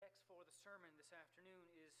this afternoon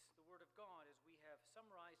is the Word of God as we have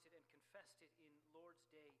summarized it and confessed it in Lord's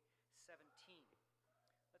Day 17.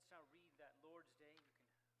 Let's now read that Lord's Day.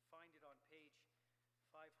 You can find it on page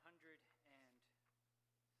 531.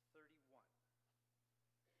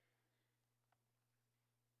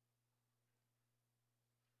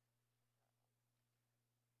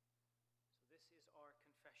 So this is our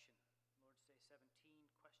confession, Lord's Day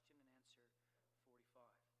 17, question and answer 45.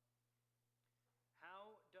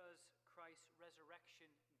 How does Christ's resurrection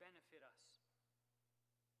benefit us?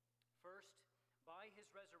 First, by his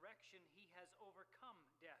resurrection, he has overcome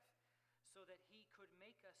death, so that he could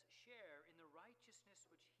make us share in the righteousness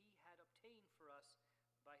which he had obtained for us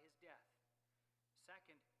by his death.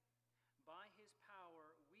 Second, by his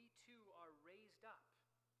power, we too are raised up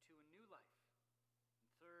to a new life.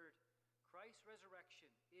 And third, Christ's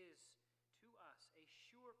resurrection is to us a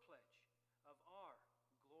sure pledge of our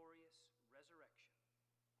glorious resurrection.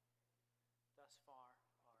 Thus far,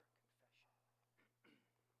 our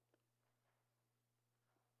confession.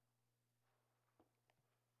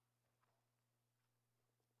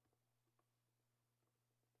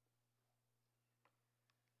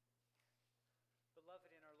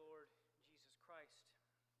 Beloved in our Lord Jesus Christ,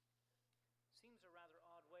 seems a rather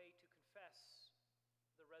odd way to confess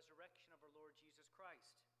the resurrection of our Lord Jesus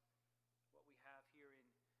Christ, what we have here in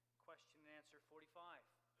question and answer 45.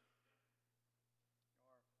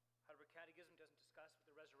 Our Heidelberg Catechism doesn't discuss what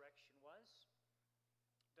the resurrection was,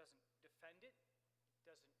 doesn't defend it,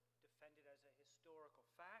 doesn't defend it as a historical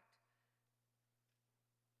fact,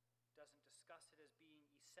 doesn't discuss it as being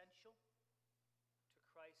essential to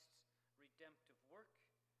Christ's redemptive work.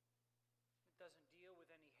 It doesn't deal with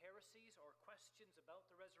any heresies or questions about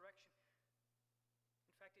the resurrection.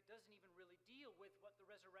 In fact, it doesn't even really deal with what the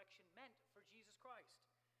resurrection meant for Jesus Christ.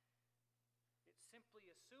 It simply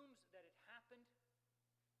assumes that it happened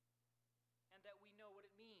and that we know what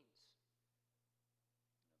it means.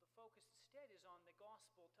 The focus instead is on the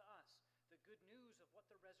gospel to us, the good news of what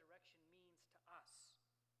the resurrection means to us.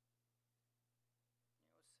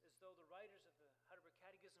 It's as though the writers of the Heidelberg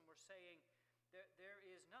Catechism were saying, there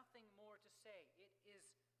is nothing more to say. It is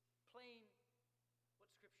plain what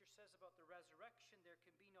Scripture says about the resurrection. There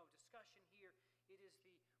can be no discussion here. It is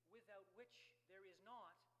the without which there is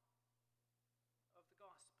not of the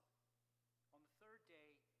gospel. On the third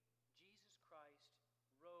day, Jesus Christ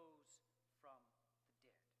rose from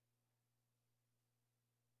the dead.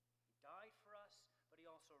 He died for us, but he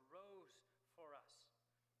also rose for us.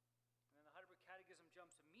 And then the Heidelberg Catechism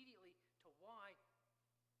jumps immediately to why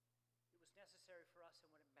it was necessary for us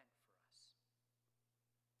and what it meant for us.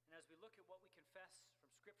 And as we look at what we confess from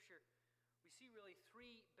Scripture, we see really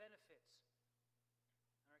three benefits.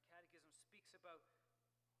 And our Catechism speaks about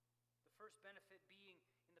the first benefit being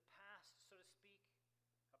in the past, so to speak,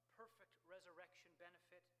 a perfect resurrection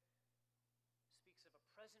benefit. It speaks of a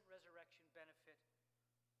present resurrection benefit.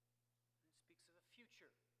 And it speaks of a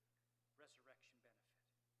future resurrection benefit.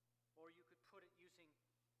 Or you could put it using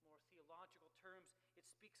more theological terms. It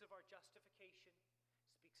speaks of our justification,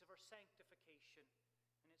 it speaks of our sanctification,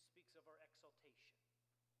 and it speaks of our exaltation.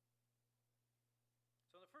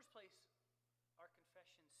 So in the first place, our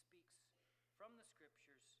confession speaks from the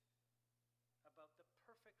Scriptures about the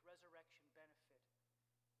perfect resurrection benefit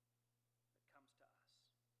that comes to us.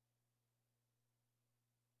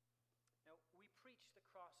 Now, we preach the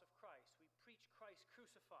cross of Christ. We preach Christ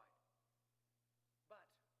crucified.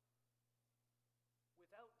 But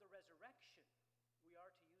without the resurrection, we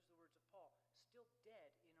are, to use the words of Paul, still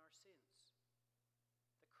dead in our sins.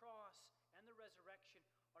 The cross and the resurrection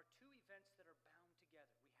are two events that are bound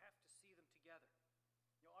together. We have to see them together.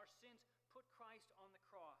 Our sins put Christ on the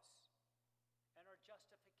cross, and our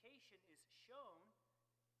justification is shown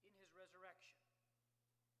in his resurrection.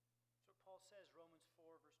 That's what Paul says, Romans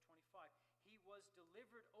 4, verse 25. He was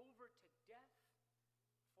delivered over to death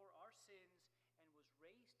for our sins and was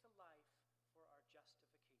raised to life for our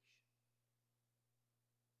justification.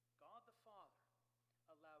 God the Father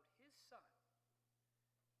allowed his Son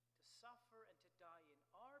to suffer and to die in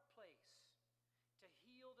our place to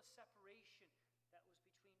heal the separation that was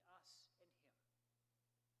between us and him.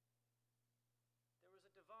 There was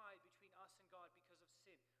a divide between us and God because of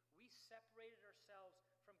sin. We separated ourselves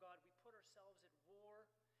from God. We put ourselves at war,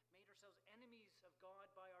 made ourselves enemies of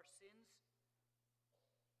God by our sins.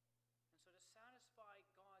 And so to satisfy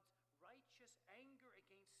God's righteous anger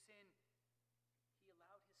against sin, he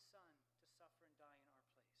allowed his Son to suffer and die in our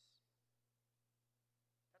place.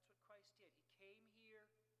 That's what Christ did. He came here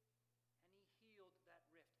and he healed that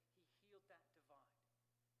rift. He healed that divide.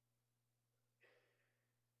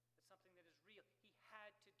 It's something that is real. He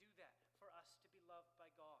had to do that for us to be loved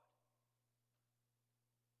by God.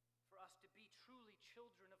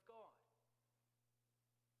 children of God.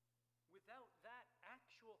 Without that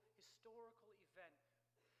actual historical event,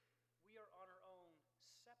 we are on our own,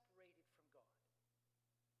 separated from God.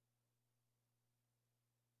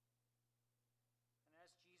 And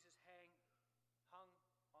as Jesus hung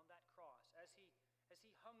on that cross, as he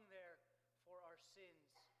hung there for our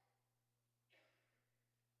sins,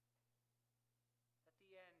 at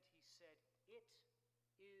the end he said, "It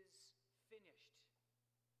is finished."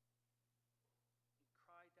 He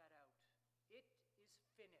cried that out. It is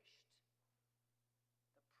finished.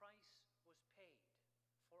 The price was paid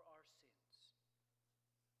for our sins.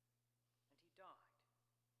 And he died.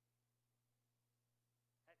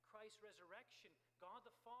 At Christ's resurrection, God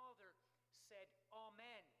the Father said,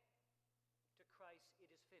 "Amen." To Christ,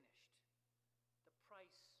 "It is finished." The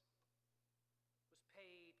price was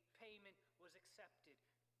paid, payment was accepted.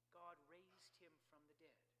 God raised him from the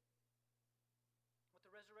dead. What the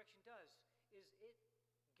resurrection does is it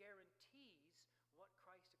guarantees what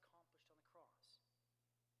Christ accomplished on the cross.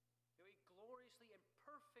 It gloriously and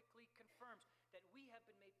perfectly confirms that we have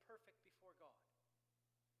been made perfect before God.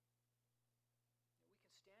 We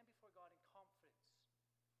can stand before God in confidence,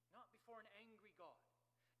 not before an angry God,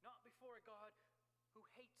 not before a God who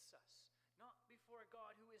hates us, not before a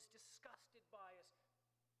God who is disgusted by us.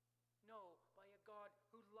 No, by a God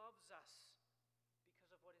who loves us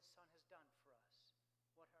because of what his Son has done for us,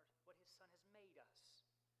 what his Son has made us.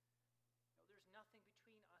 No, there's nothing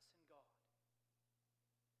between us and God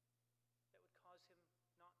that would cause him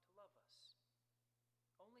not to love us.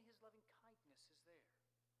 Only his loving kindness is there.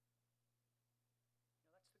 Now,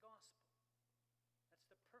 that's the gospel. That's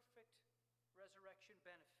the perfect resurrection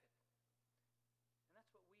benefit. And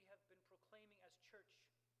that's what we have been proclaiming as church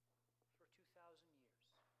for 2,000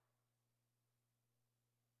 years.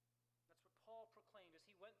 That's what Paul proclaimed as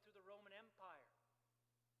he went through the Roman Empire.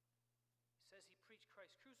 He says he preached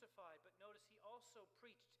Christ crucified, but notice he also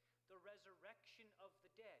preached the resurrection of the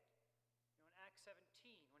dead. In Acts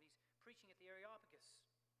 17, when he's preaching at the Areopagus,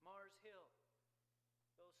 Mars Hill,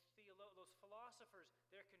 those philosophers,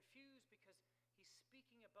 they're confused because he's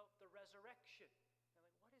speaking about the resurrection.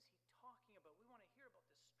 They're like, what is he talking about? We want to hear about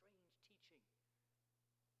this strange teaching.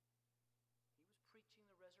 He was preaching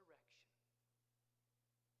the resurrection.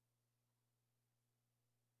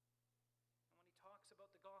 And when he talks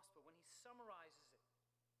about the gospel, when he summarizes it,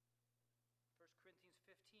 1 Corinthians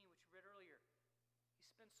 15, which we read earlier, he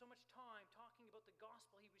spends so much time talking about the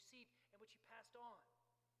gospel he received and which he passed on.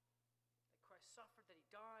 That Christ suffered, that he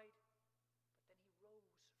died, but then he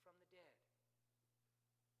rose from the dead.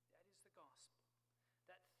 That is the gospel.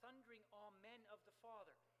 That thundering amen of the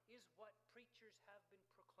Father is what preachers have been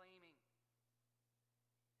proclaiming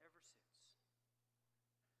ever since.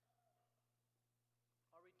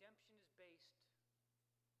 Our redemption is based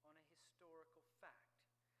on a historical fact.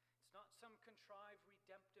 It's not some contrived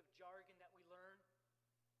redemptive jargon that we learn,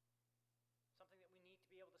 something that we need to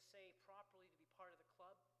be able to say properly to be part of the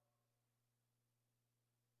club.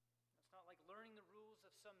 It's not like learning the rules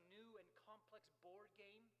of some new and complex board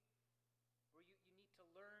game where you need to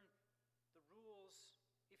learn the rules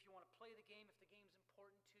if you want to play the game, if the game's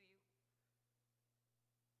important to you.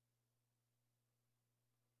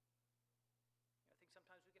 I think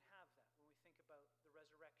sometimes we can have that when we think about the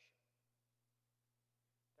resurrection.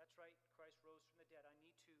 That's right, Christ rose from the dead. I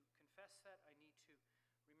need to confess that. I need to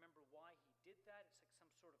remember why he did that. It's like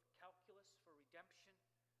some sort of calculus for redemption.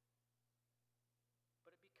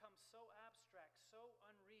 But it becomes so abstract, so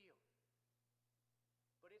unreal.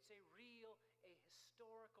 But it's a real, a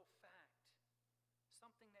historical fact.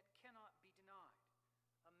 Something that cannot be denied.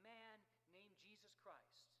 A man named Jesus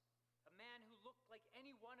Christ. A man who looked like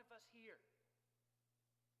any one of us here.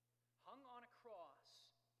 Hung on a cross.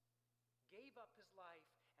 Gave up his life.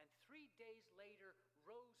 And 3 days later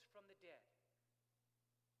rose from the dead.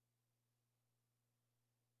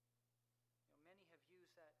 Many have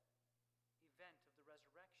used that event of the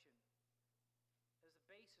resurrection as a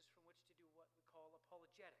basis from which to do what we call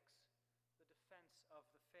apologetics, the defense of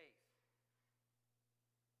the faith.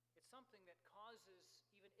 It's something that causes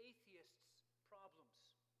even atheists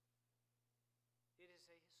problems. It is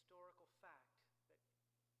a historical fact that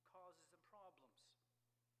causes them problems.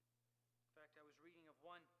 In fact, I was reading of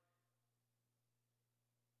one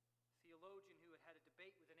theologian who had had a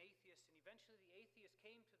debate with an atheist, and eventually the atheist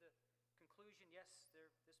came to the conclusion, yes,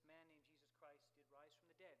 this man named Jesus Christ did rise from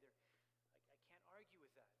the dead. I can't argue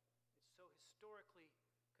with that. It's so historically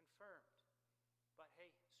confirmed. But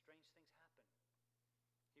hey, strange things happen.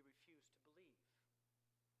 He refused to believe.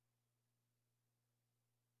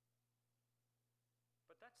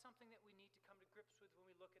 But that's something that we need to come to grips with when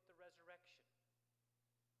we look at the resurrection.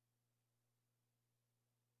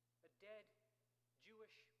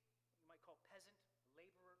 called peasant,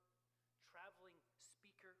 laborer, traveling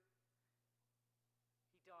speaker.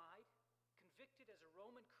 He died, convicted as a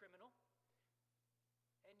Roman criminal,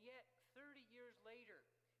 and yet 30 years later,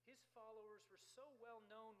 his followers were so well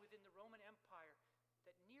known within the Roman Empire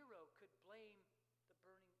that Nero could blame the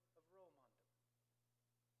burning of Rome on them.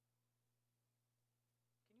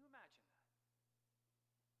 Can you imagine that?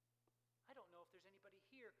 I don't know if there's anybody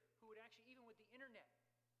here who would actually, even with the internet,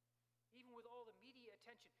 even with all the media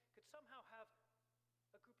attention, could somehow have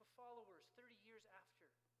a group of followers 30 years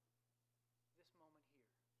after this moment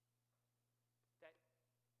here. That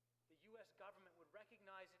the U.S. government would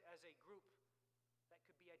recognize it as a group that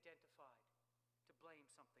could be identified to blame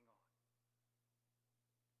something on.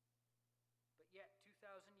 But yet,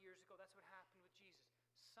 2,000 years ago, that's what happened with Jesus.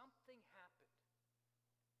 Something happened.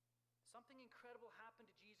 Something incredible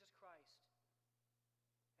happened to Jesus Christ.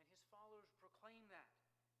 And his followers proclaim that.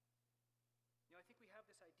 You know, I think we have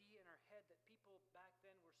this idea in our head that people back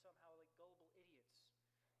then were somehow like gullible idiots,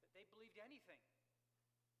 that they believed anything.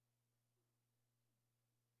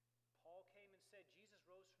 Paul came and said, Jesus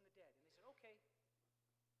rose from the dead. And they said, okay.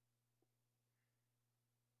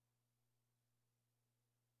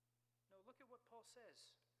 No, look at what Paul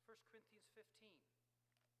says, 1 Corinthians 15.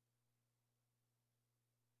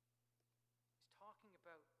 He's talking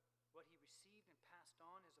about what he received and passed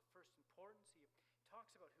on as of first importance. He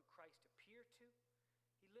talks about who Christ appeared to.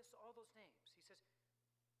 He lists all those names. He says,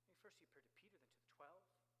 first he appeared to Peter, then to the 12.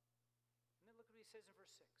 And then look at what he says in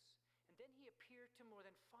verse 6. And then he appeared to more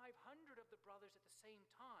than 500 of the brothers at the same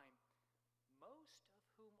time, most of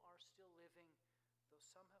whom are still living, though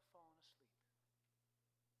some have fallen asleep.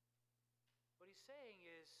 What he's saying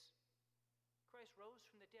is, Christ rose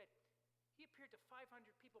from the dead. He appeared to 500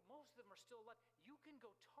 people. Most of them are still alive. You can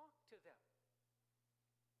go talk to them.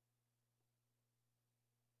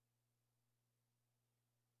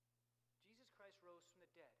 Jesus Christ rose from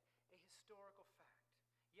the dead, a historical fact.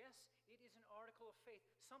 Yes, it is an article of faith,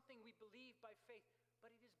 something we believe by faith,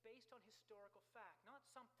 but it is based on historical fact, not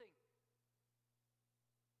something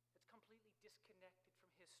that's completely disconnected from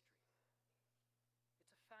history.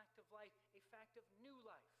 It's a fact of life, a fact of new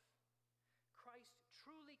life. Christ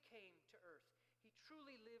truly came to earth. He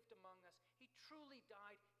truly lived among us. He truly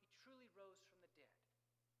died. He truly rose from the dead.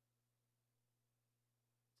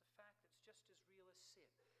 It's a fact that's just as real as sin.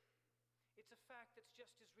 It's a fact that's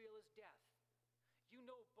just as real as death. You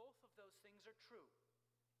know both of those things are true.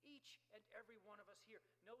 Each and every one of us here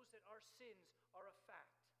knows that our sins are a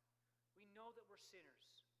fact. We know that we're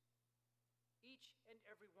sinners. Each and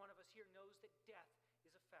every one of us here knows that death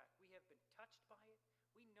is a fact. We have been touched by it.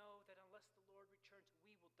 We know that unless the Lord returns,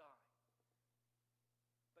 we will die.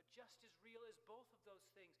 But just as real as both of those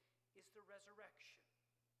things is the resurrection.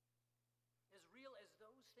 As real as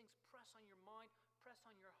those things press on your mind, press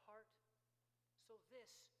on your heart, so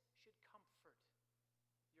this should comfort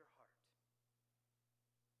your heart.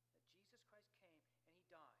 That Jesus Christ came and he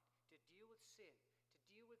died to deal with sin, to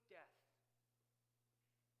deal with death.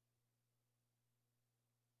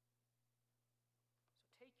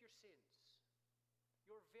 So take your sins,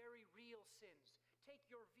 your very real sins. Take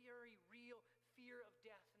your very real fear of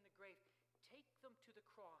death and the grave. Take them to the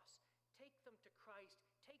cross. Take them to Christ.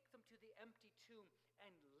 Take them to the empty tomb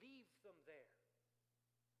and leave them there.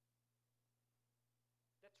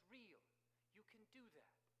 That's real. You can do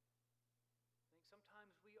that. I think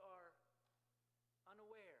sometimes we are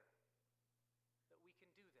unaware that we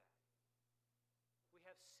can do that. We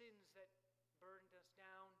have sins that burned us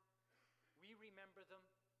down. We remember them.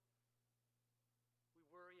 We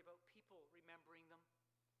worry about people remembering them.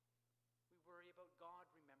 We worry about God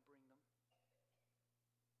remembering them.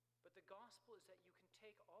 But the gospel is that you can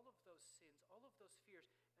take all of those sins, all of those fears,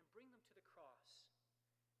 and bring them to the cross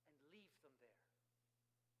and leave them there.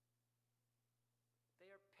 They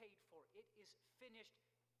are paid for. It is finished.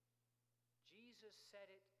 Jesus said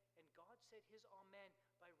it, and God said his amen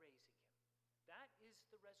by raising him. That is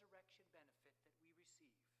the resurrection benefit that we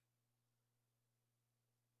receive.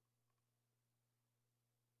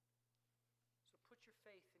 So put your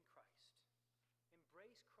faith in Christ.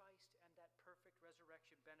 Embrace Christ and that perfect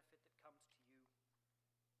resurrection benefit that comes to you.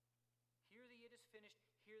 Hear the it is finished,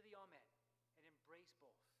 hear the amen, and embrace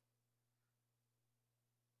both.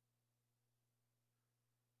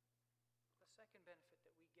 The second benefit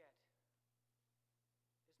that we get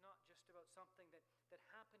is not just about something that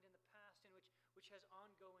happened in the past and which has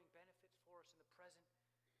ongoing benefits for us in the present.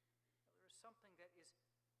 There is something that is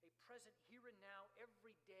a present here and now,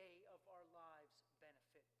 every day of our lives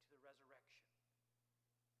benefit to the resurrection.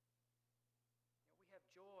 We have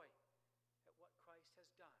joy at what Christ has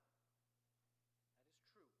done. That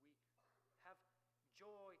is true. We have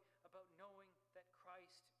joy about knowing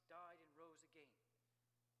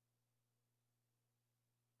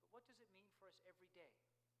us every day?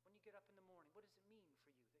 When you get up in the morning, what does it mean for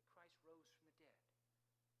you that Christ rose from the dead?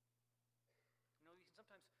 You know, you can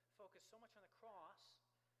sometimes focus so much on the cross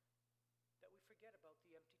that we forget about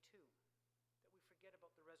the empty tomb, that we forget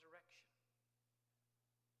about the resurrection.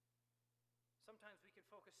 Sometimes we can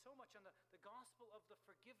focus so much on the gospel of the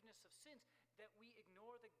forgiveness of sins that we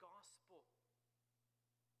ignore the gospel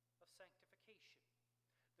of sanctification,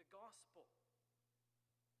 the gospel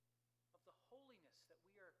of the holiness that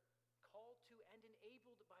we are called to and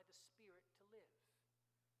enabled by the Spirit to live.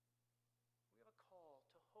 We have a call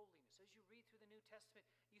to holiness. As you read through the New Testament,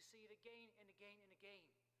 you see it again and again and again.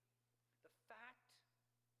 The fact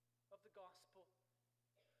of the gospel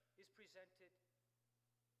is presented,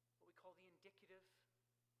 what we call the indicative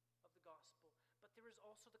of the gospel, but there is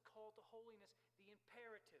also the call to holiness, the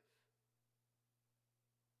imperative.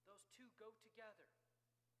 Those two go together,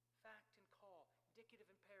 fact and call,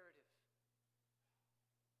 indicative, imperative.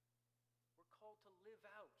 We're called to live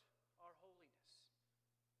out our holiness.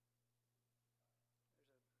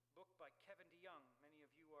 There's a book by Kevin DeYoung. Many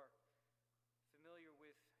of you are familiar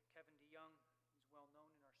with Kevin DeYoung. He's well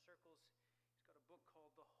known in our circles. He's got a book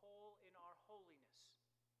called The Hole in Our Holiness.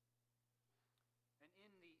 And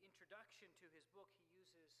in the introduction to his book, he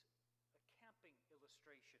uses a camping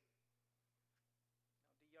illustration.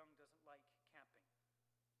 Now, DeYoung doesn't like camping.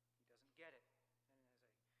 He doesn't get it.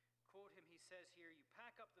 And as I quote him, he says here, "You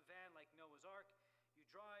pack up the van like Noah's Ark. You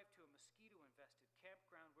drive to a mosquito-infested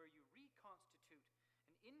campground where you reconstitute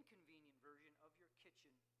an inconvenient version of your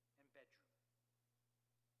kitchen and bedroom.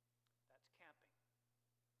 That's camping."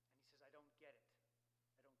 And he says, "I don't get it.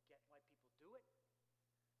 I don't get why people do it.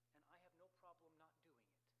 And I have no problem not doing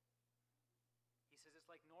it." He says it's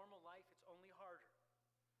like normal life, it's only harder.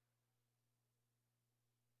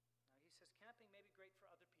 Now he says camping may be great for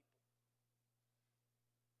other people,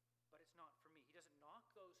 but it's not for me. He doesn't knock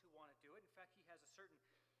those who want to do it. In fact, he has a certain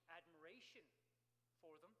admiration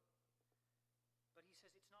for them. But he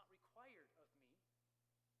says it's not required of me.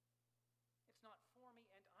 It's not for me,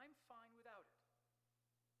 and I'm fine without it.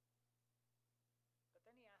 But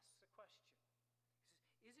then he asks a question.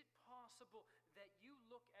 Is it possible that you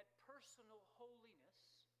look at personal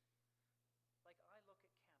holiness like I look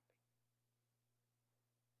at camping?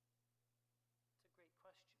 It's a great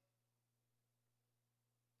question.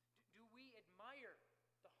 Do we admire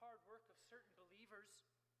the hard work of certain believers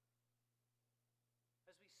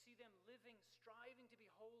as we see them living, striving to be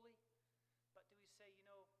holy? But do we say, you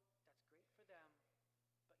know, that's great for them,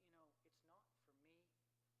 but you know, it's not for me?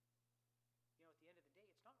 You know, at the end of the day,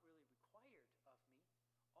 it's not really required of me.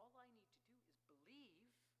 All I need to do is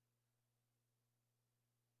believe.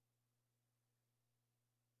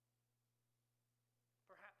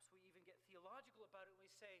 Perhaps we even get theological about it when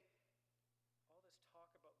we say, all this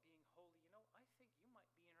talk about being holy, you know, I think you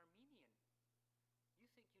might be an Armenian. You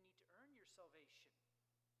think you need to earn your salvation.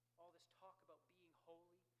 All this talk about being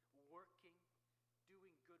holy, working,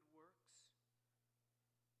 doing good works.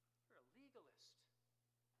 You're a legalist.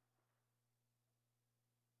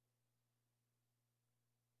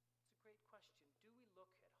 Great question. Do we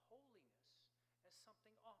look at holiness as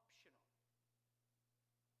something optional?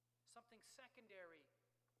 Something secondary?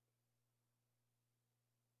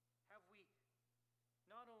 Have we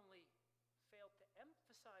not only failed to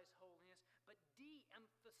emphasize holiness, but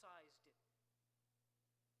de-emphasized it?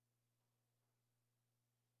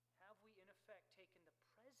 Have we, in effect, taken the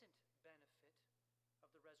present benefit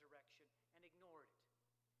of the resurrection and ignored it?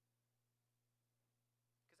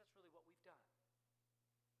 Because that's really what we've done.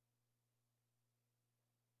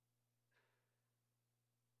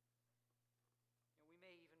 We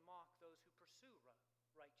may even mock those who pursue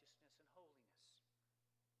righteousness and holiness.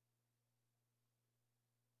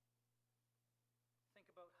 Think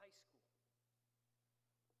about high school.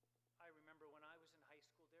 I remember when I was in high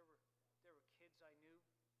school, there were kids I knew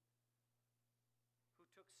who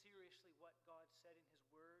took seriously what God said in His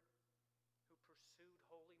Word, who pursued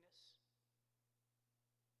holiness.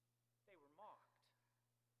 They were mocked.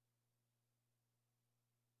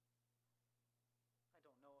 I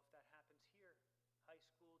don't know if that happens here. High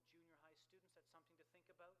school, junior high students, that's something to think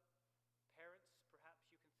about. Parents, perhaps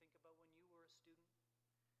you can think about when you were a student.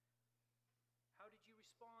 How did you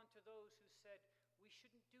respond to those who said, we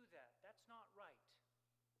shouldn't do that, that's not right?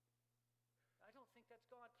 I don't think that's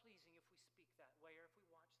God-pleasing if we speak that way, or if we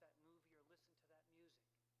watch that movie or listen to that music.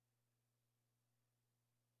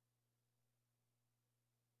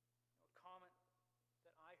 A comment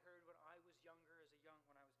that I heard when I was younger,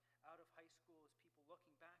 when I was out of high school, as people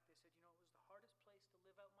looking back, they said, you know, it was the hardest place to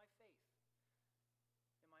live out my faith.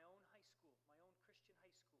 In my own high school, my own Christian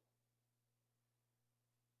high school.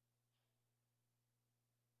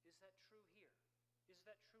 Is that true here? Is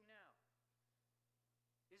that true now?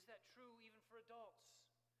 Is that true even for adults?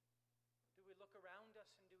 Do we look around us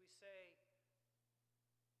and do we say,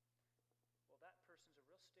 well, that person's a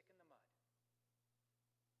real stick in the mud.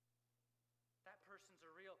 That person's a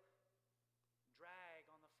real drag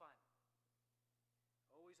on the fun.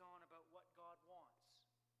 Always on about what God wants.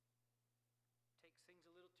 Takes things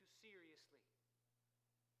a little too seriously.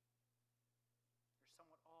 They're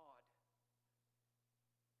somewhat odd.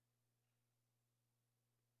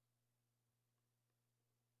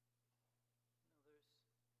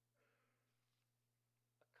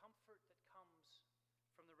 Comfort that comes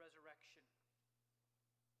from the resurrection,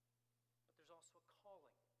 but there's also a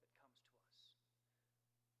calling that comes to us.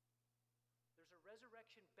 There's a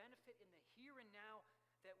resurrection benefit in the here and now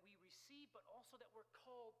that we receive, but also that we're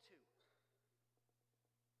called to.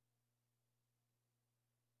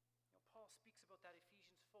 Paul speaks about that in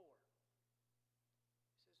Ephesians 4.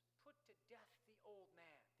 He says, put to death the old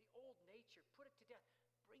man, the old nature, put it to death.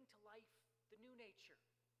 Bring to life the new nature.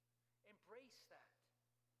 Embrace that.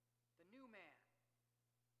 The new man.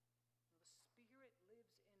 The Spirit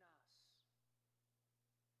lives in us.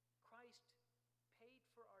 Christ paid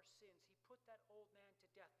for our sins. He put that old man to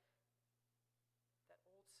death, that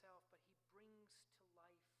old self, but he brings to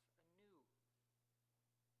life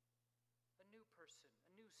a new person,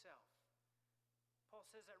 a new self. Paul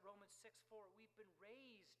says at Romans 6:4, we've been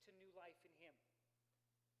raised to new life in him.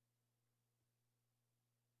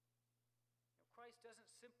 Christ doesn't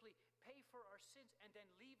simply pay for our sins and then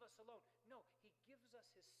leave us alone. No, he gives us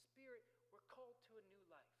his Spirit. We're called to a new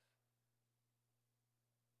life.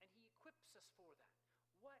 And he equips us for that.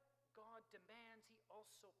 What God demands, he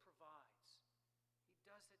also provides. He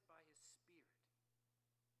does it by his Spirit.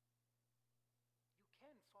 You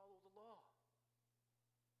can follow the law.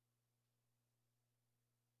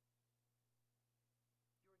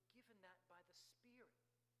 You're given that by the Spirit.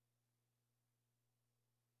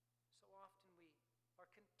 So often we are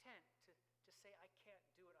content to say, I can't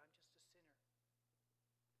do it, I'm just a sinner.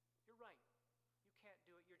 You're right. You can't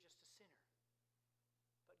do it, you're just a sinner.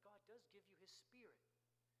 But God does give you his Spirit.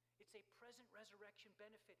 It's a present resurrection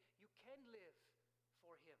benefit. You can live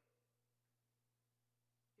for him.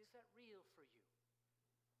 Is that real for you?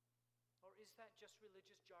 Or is that just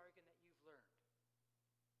religious jargon that you've learned?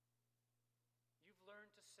 You've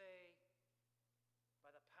learned to say, by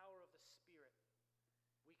the power of the Spirit,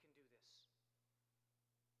 we can do this.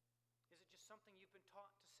 Is it just something you've been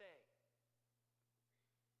taught to say?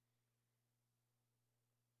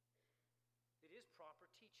 It is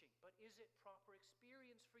proper teaching, but is it proper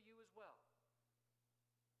experience for you as well?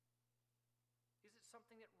 Is it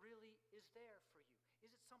something that really is there for you?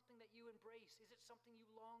 Is it something that you embrace? Is it something you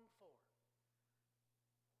long for?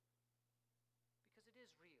 Because it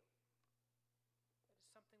is real. It is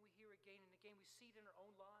something we hear again and again. We see it in our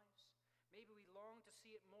own lives. Maybe we long to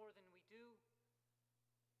see it more than we do,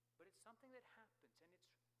 but it's something that happens and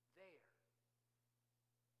it's there.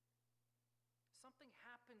 Something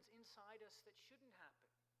happens inside us that shouldn't happen.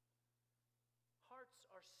 Hearts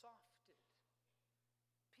are softened.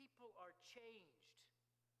 People are changed,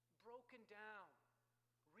 broken down,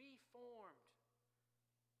 reformed.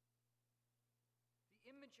 The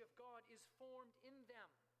image of God is formed in them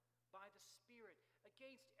by the Spirit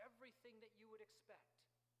against everything that you would expect.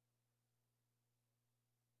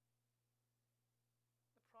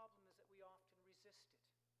 The problem is that we often resist it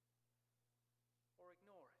or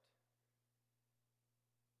ignore it.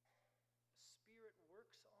 The Spirit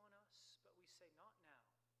works on us, but we say, not now,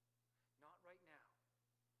 not right now.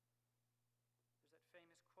 There's that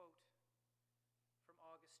famous quote from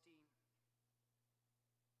Augustine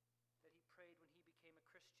that he prayed when he became a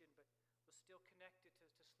Christian, but was still connected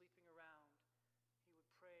to sleeping around. He would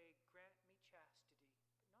pray, grant me chastity,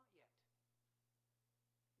 but not yet.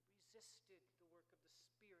 He resisted the work of the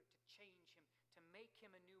Spirit to change him, to make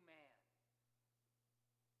him a new man.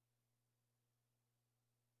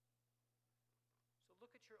 So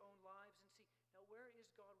look at your own lives and see, now where is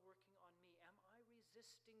God working on me? Am I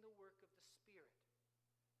resisting the work of the Spirit?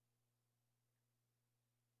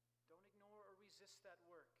 Don't ignore or resist that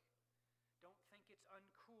work. Don't think it's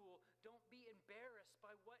uncool. Don't be embarrassed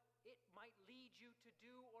by what it might lead you to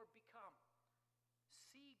do or become.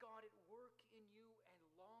 See God at work in you and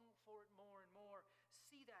long for it more and more.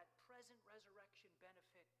 See that present resurrection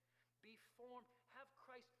benefit. Be formed. Have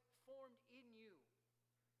Christ formed in you,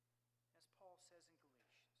 as Paul says in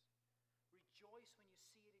Galatians. Rejoice when you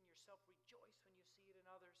see it in yourself. Rejoice when you see it in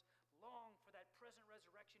others. Long for that present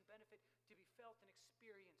resurrection benefit to be felt and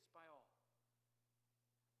experienced by all.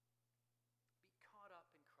 Caught up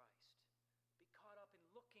in Christ. Be caught up in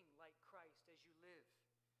looking like Christ as you live.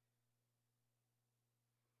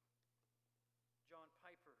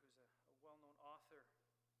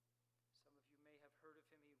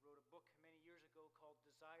 ago called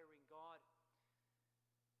Desiring God. And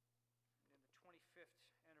in the 25th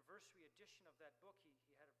anniversary edition of that book, he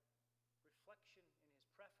had a reflection in his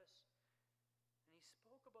preface. And he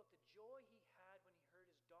spoke about the joy he had when he heard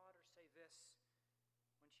his daughter say this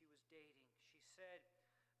when she was dating. She said,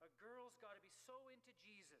 "A girl's got to be so into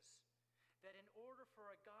Jesus that in order for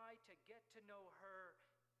a guy to get to know her,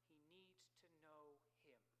 he needs to know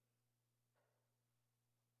him."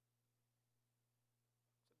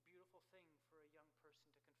 It's a beautiful thing for a young person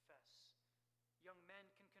to confess. Young men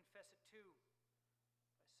can confess it too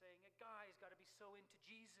by saying a guy's got to be so into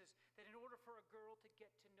Jesus that in order for a girl to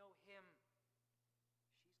get to know him,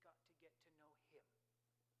 she's got to get to know him,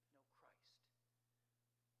 know Christ.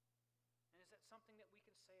 And is that something that we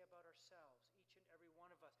can say about ourselves, each and every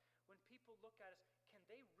one of us? When people look at us, can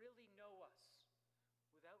they really know us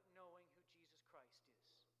without knowing who Jesus Christ is?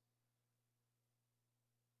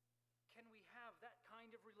 Can we have that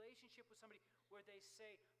kind of relationship with somebody where they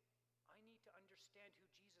say, I need to understand who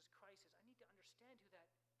Jesus Christ is. I need to understand who that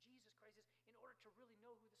Jesus Christ is in order to really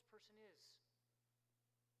know who this person is.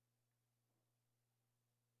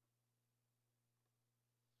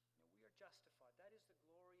 We are justified. That is the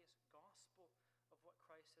glorious gospel of what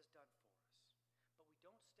Christ has done for us. But we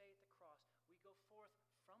don't stay at the cross. We go forth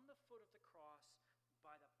from the foot of the cross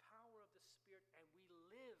by the power of the Spirit, and we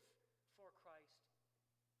live for Christ.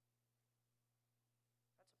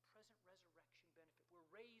 That's a present resurrection benefit. We're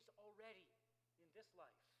raised already in this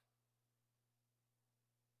life.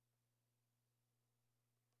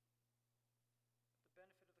 But the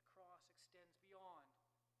benefit of the cross extends beyond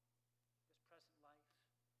this present life.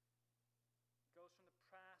 It goes from the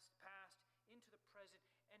past into the present,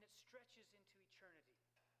 and it stretches into eternity,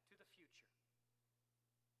 to the future.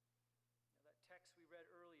 Now, that text we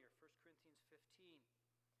read earlier, 1 Corinthians 15,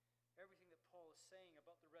 everything that Paul is saying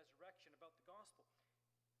about the resurrection, about the gospel,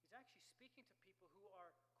 he's actually speaking to people who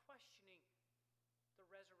are questioning the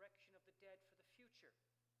resurrection of the dead for the future.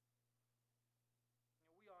 You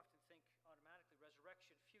know, we often think automatically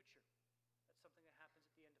resurrection, future. That's something that happens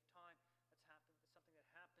at the end of time. That's something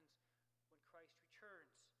that happens when Christ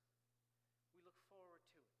returns. We look forward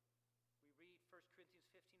to it. We read 1 Corinthians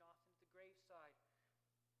 15 often at the graveside.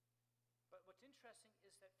 But what's interesting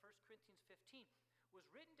is that 1 Corinthians 15 was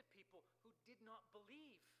written to people who did not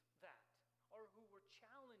believe that, or who were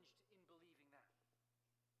challenged in believing that.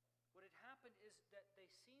 What had happened is that they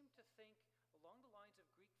seemed to think, along the lines of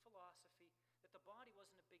Greek philosophy, that the body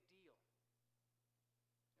wasn't a big deal.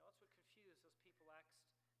 You know, that's what confused those people, Acts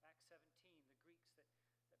 17, the Greeks that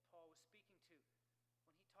Paul was speaking to.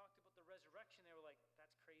 When he talked about the resurrection, they were like,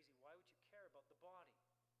 that's crazy. Why would you care about the body?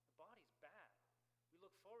 The body's bad. We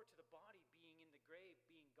look forward to the body being in the grave,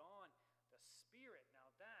 being gone. The spirit, now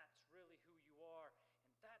that's really who you are,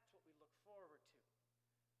 and that's what we look forward to.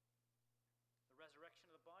 The resurrection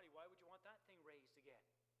of the body, why would you want that thing raised again?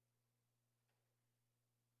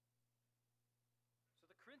 So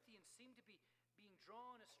the Corinthians seem to be being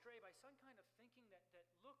drawn astray by some kind of thinking that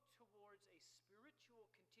looked towards a spiritual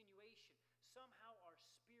continuation. Somehow our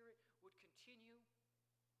spirit would continue,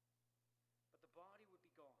 but the body would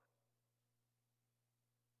be gone.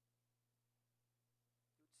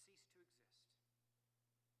 It would cease to exist.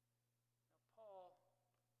 Now Paul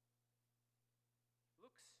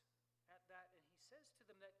looks at that and he says to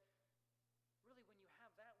them that really when you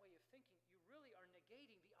have that way of thinking, you really are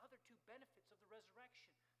negating the other two benefits of the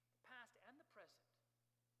resurrection, the past and the present.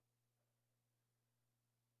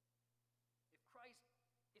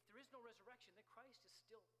 If there is no resurrection, then Christ is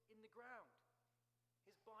still in the ground.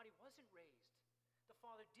 His body wasn't raised. The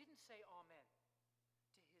Father didn't say amen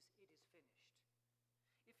to his "it is finished."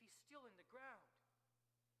 If he's still in the ground,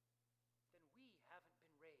 then we haven't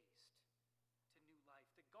been raised to new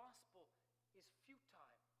life. The gospel is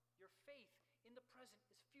futile. Your faith in the present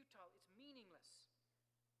is futile. It's meaningless.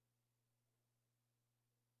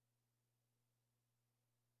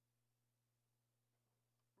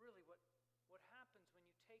 Really, what happens when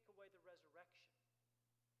you take away the resurrection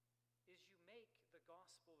is you make the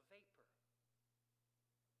gospel vapor.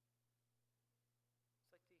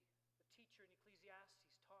 It's like the teacher in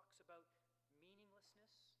Ecclesiastes talks about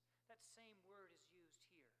meaninglessness. That same word is used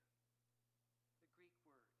here, the Greek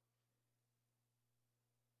word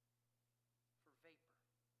for vapor.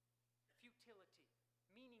 Futility,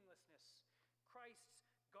 meaninglessness.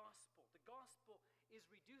 Christ's gospel. The gospel is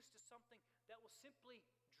reduced to something that will simply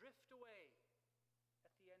drift away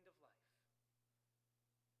at the end of life.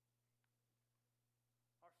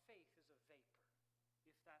 Our faith is a vapor,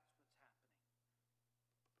 if that's what's happening.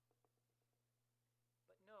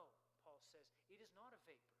 But no, Paul says, it is not a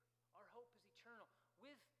vapor. Our hope is eternal.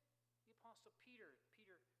 With the Apostle Peter,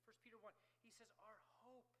 1 Peter 1, he says our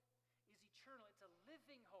hope is eternal. It's a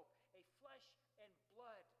living hope, a flesh and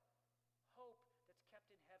blood hope that's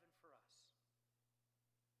kept in heaven for us.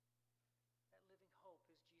 That living hope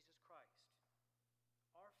is Jesus Christ.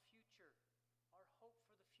 Our future, our hope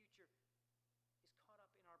for the future is caught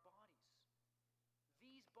up in our bodies.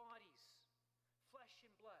 These bodies, flesh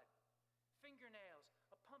and blood, fingernails,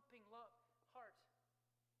 a pumping heart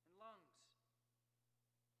and lungs.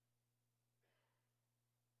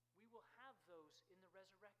 We will have those in the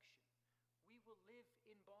resurrection. We will live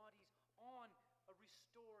in bodies on a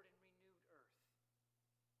restored and renewed earth.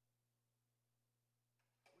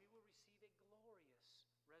 We will receive a glorious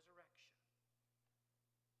resurrection.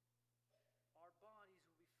 Our bodies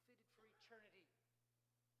will be fitted for eternity.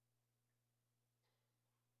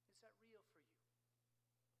 Is that real for you?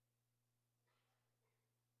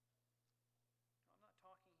 Now, I'm not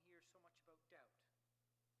talking here so much about doubt as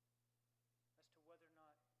to whether or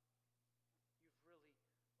not you've really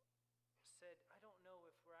said, I don't know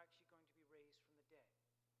if we're actually going to be raised from the dead.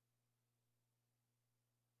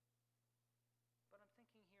 But I'm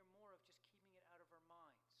thinking here more of just keeping it out of our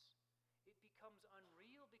minds. It becomes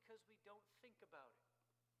unreal because we don't think about it.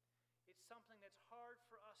 It's something that's hard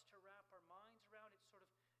for us to wrap our minds around. It sort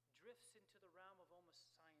of drifts into the realm of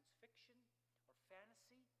almost science fiction or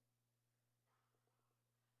fantasy.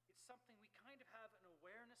 It's something we kind of have an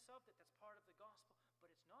awareness of, that's part of the gospel,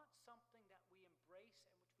 but it's not something that we embrace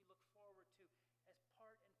and which we look forward to as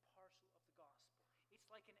part and parcel of the gospel. It's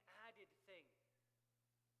like an added thing.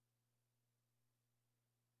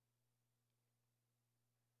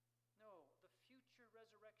 No, the future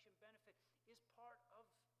resurrection benefit is part of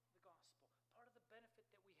the gospel, part of the benefit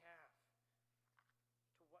that we have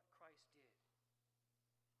to what Christ did.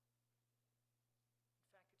 In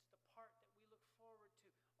fact, it's the part that we look forward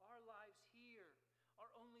to. Our lives here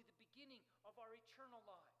are only the beginning of our eternal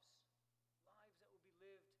lives, lives that will be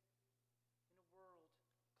lived in a world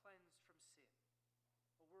cleansed from sin,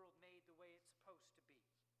 a world made the way it's supposed to be.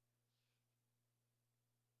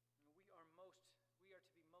 And we are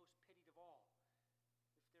to be most pitied of all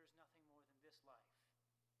if there's nothing more than this life.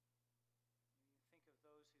 You think of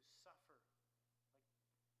those who suffer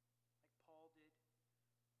like Paul did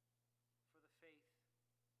for the faith.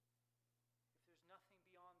 If there's nothing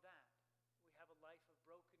beyond that, we have a life of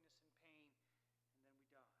brokenness and pain, and then we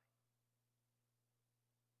die.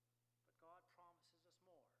 But God promises us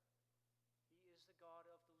more. He is the God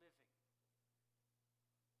of the living.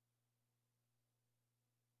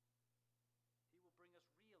 He will bring us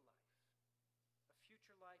real life, a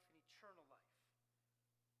future life, an eternal life,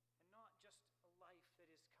 and not just a life that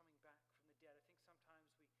is coming back from the dead. I think sometimes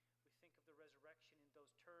we think of the resurrection in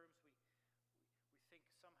those terms. We think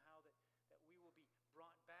somehow that we will be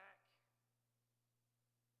brought back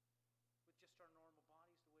with just our normal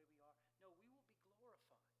bodies the way we are. No, we will be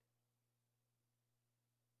glorified.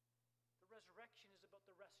 The resurrection is about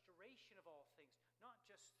the restoration of all things, not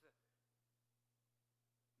just the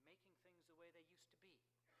making things the way they used to be.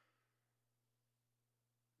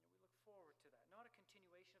 We look forward to that. Not a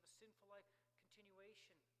continuation of a sinful life,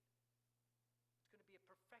 continuation. It's going to be a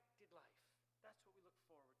perfected life. That's what we look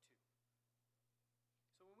forward to.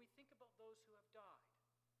 So when we think about those who have died,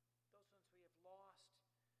 those ones we have lost,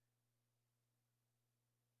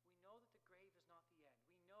 we know that the grave is not the end.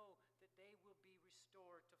 We know that they will be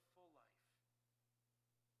restored to full life.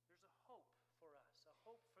 There's a hope for us, a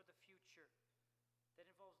hope for the future that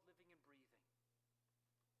involves living and breathing.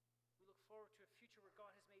 We look forward to a future where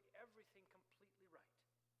God has made everything completely right.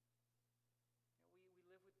 We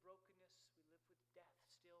live with brokenness, we live with death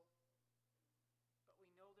still, but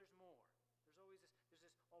we know there's more. There's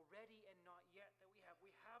this already and not yet that we have.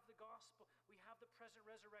 We have the gospel, we have the present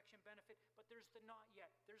resurrection benefit, but there's the not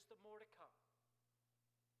yet, there's the more to come.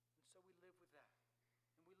 And so we live with that.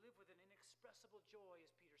 And we live with an inexpressible joy,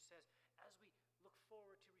 as Peter says, as we look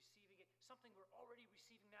forward to receiving it, something we're already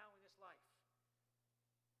receiving now in this life.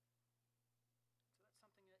 So that's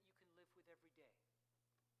something that you can live with every day.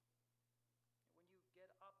 And when you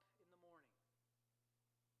get up in the morning,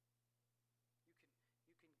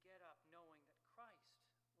 you can get up knowing that Christ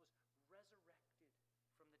was resurrected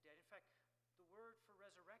from the dead. In fact, the word for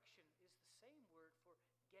resurrection is the same word for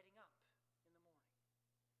getting up in the morning.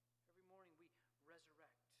 Every morning we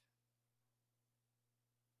resurrect.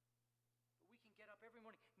 But we can get up every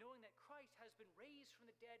morning knowing that Christ has been raised from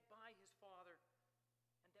the dead by his Father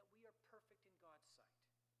and that we are perfect in God's sight.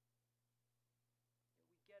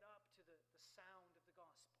 We get up to the sound of the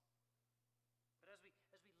gospel. But as we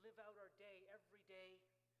live out our day, every day,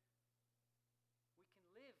 we can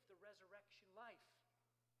live the resurrection life.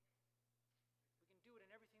 We can do it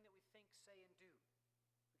in everything that we think, say, and do.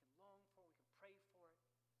 We can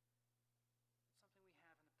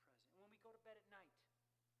to bed at night,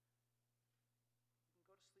 you can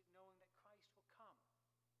go to sleep knowing that Christ will come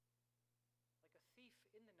like a thief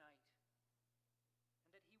in the night, and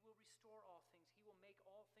that he will restore all things. He will make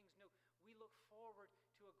all things new. We look forward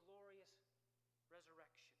to a glorious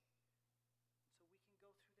resurrection. And so we can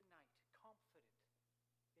go through the night confident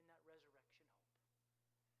in that resurrection hope.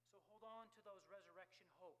 So hold on to those resurrection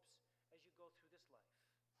hopes as you go through this life.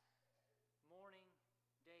 Morning,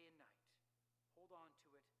 day, and night. Hold on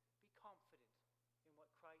to it. Be confident in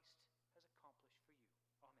what Christ has accomplished for you.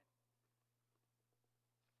 Amen.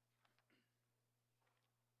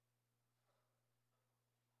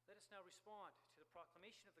 Let us now respond to the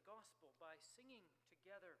proclamation of the gospel by singing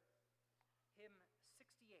together hymn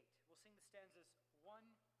 68. We'll sing the stanzas 1,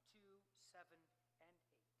 2, 7,